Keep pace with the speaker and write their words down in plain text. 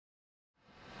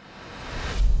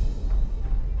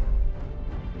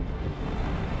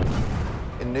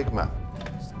Enigma.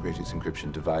 It's the greatest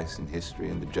encryption device in history,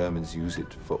 and the Germans use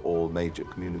it for all major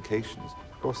communications.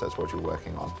 Of course, that's what you're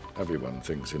working on. Everyone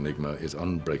thinks Enigma is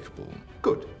unbreakable.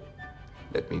 Good.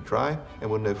 Let me try, and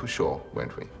we'll know for sure,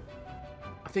 won't we?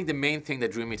 I think the main thing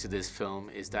that drew me to this film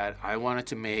is that I wanted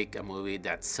to make a movie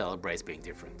that celebrates being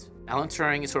different. Alan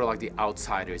Turing is sort of like the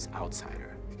outsider's outsider.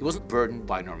 He wasn't burdened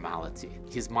by normality.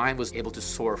 His mind was able to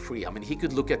soar free. I mean, he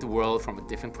could look at the world from a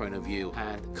different point of view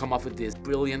and come up with these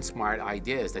brilliant, smart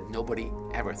ideas that nobody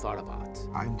ever thought about.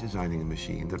 I'm designing a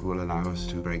machine that will allow us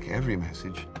to break every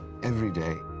message, every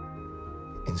day,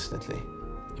 instantly.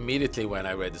 Immediately when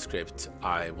I read the script,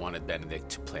 I wanted Benedict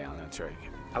to play Alan Turing.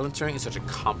 Alan Turing is such a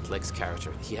complex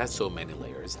character. He has so many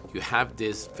layers. You have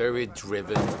this very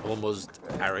driven, almost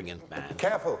arrogant man.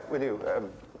 Careful, will you?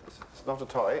 It's not a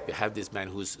toy. You have this man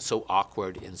who's so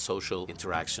awkward in social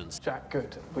interactions. Jack,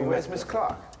 good. Where's Miss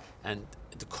Clark? And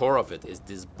at the core of it is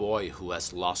this boy who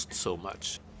has lost so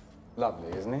much.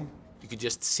 Lovely, isn't he? You could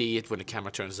just see it when the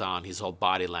camera turns on. His whole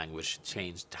body language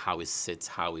changed, how he sits,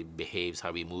 how he behaves,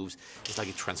 how he moves. It's like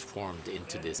he transformed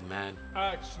into this man.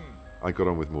 Action. I got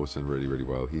on with Morten really, really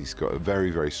well. He's got a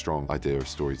very, very strong idea of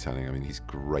storytelling. I mean, he's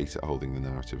great at holding the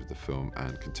narrative of the film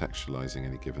and contextualizing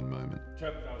any given moment.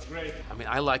 That was great. I mean,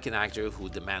 I like an actor who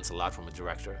demands a lot from a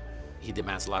director. He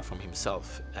demands a lot from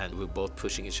himself, and we're both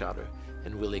pushing each other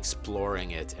and really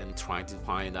exploring it and trying to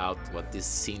find out what this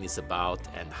scene is about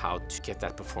and how to get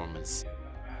that performance.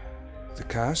 The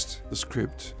cast, the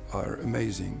script are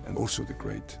amazing, and also the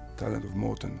great talent of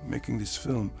Morten, making this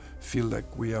film feel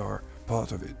like we are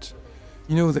part of it.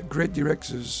 You know, that great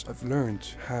directors, I've learned,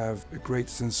 have a great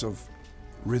sense of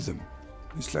rhythm.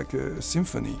 It's like a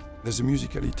symphony. There's a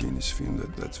musicality in this film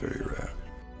that's very rare.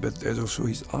 But there's also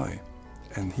his eye,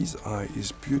 and his eye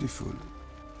is beautiful.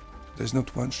 There's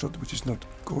not one shot which is not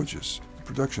gorgeous. The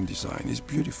production design is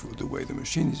beautiful. The way the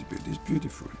machine is built is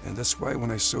beautiful. And that's why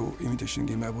when I saw Imitation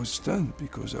Game, I was stunned,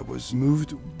 because I was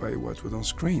moved by what was on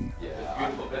screen. Yeah, it's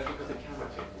beautiful. That's because the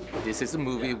camera. This is a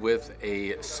movie with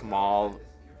a small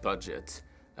budget.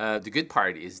 The good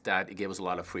part is that it gave us a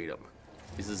lot of freedom.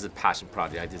 This is a passion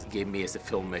project. It gave me as a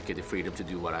filmmaker the freedom to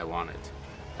do what I wanted.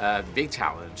 The big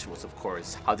challenge was, of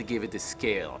course, how to give it the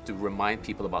scale to remind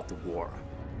people about the war.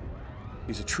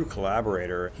 He's a true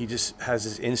collaborator. He just has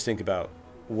this instinct about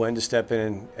when to step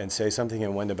in and say something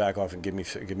and when to back off and give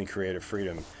me creative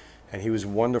freedom. And he was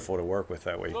wonderful to work with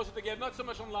that way. Closer together, not so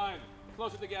much online.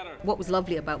 Closer together. What was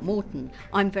lovely about Morten,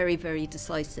 I'm very, very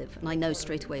decisive, and I know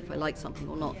straight away if I like something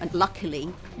or not. And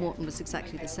luckily, Morten was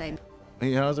exactly the same.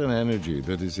 He has an energy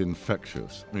that is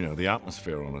infectious. You know, the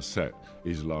atmosphere on a set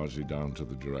is largely down to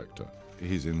the director.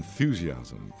 His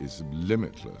enthusiasm is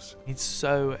limitless. He's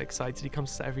so excited. He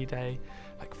comes to set every day,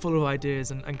 like full of ideas,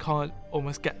 and can't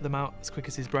almost get them out as quick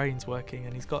as his brain's working.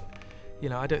 And he's got, you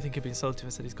know, I don't think he'd be insulted if I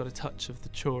said he's got a touch of the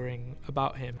Turing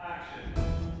about him.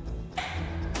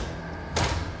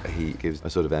 He gives a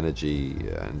sort of energy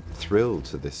and thrill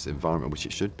to this environment, which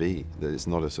it should be. That it's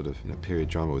not a sort of period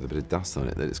drama with a bit of dust on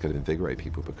it, that it's going to invigorate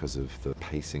people because of the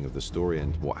pacing of the story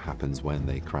and what happens when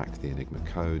they crack the Enigma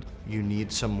code. You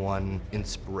need someone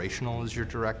inspirational as your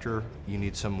director. You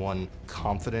need someone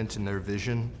confident in their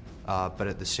vision, but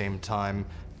at the same time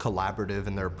collaborative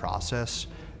in their process.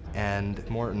 And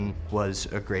Morten was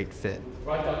a great fit.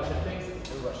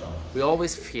 We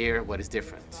always fear what is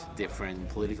different. Different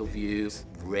political views,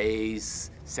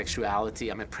 race,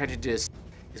 sexuality. I mean, prejudice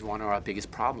is one of our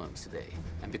biggest problems today.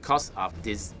 And because of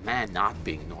this man not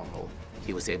being normal,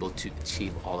 he was able to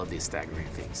achieve all of these staggering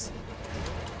things.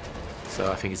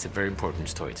 So I think it's a very important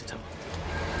story to tell.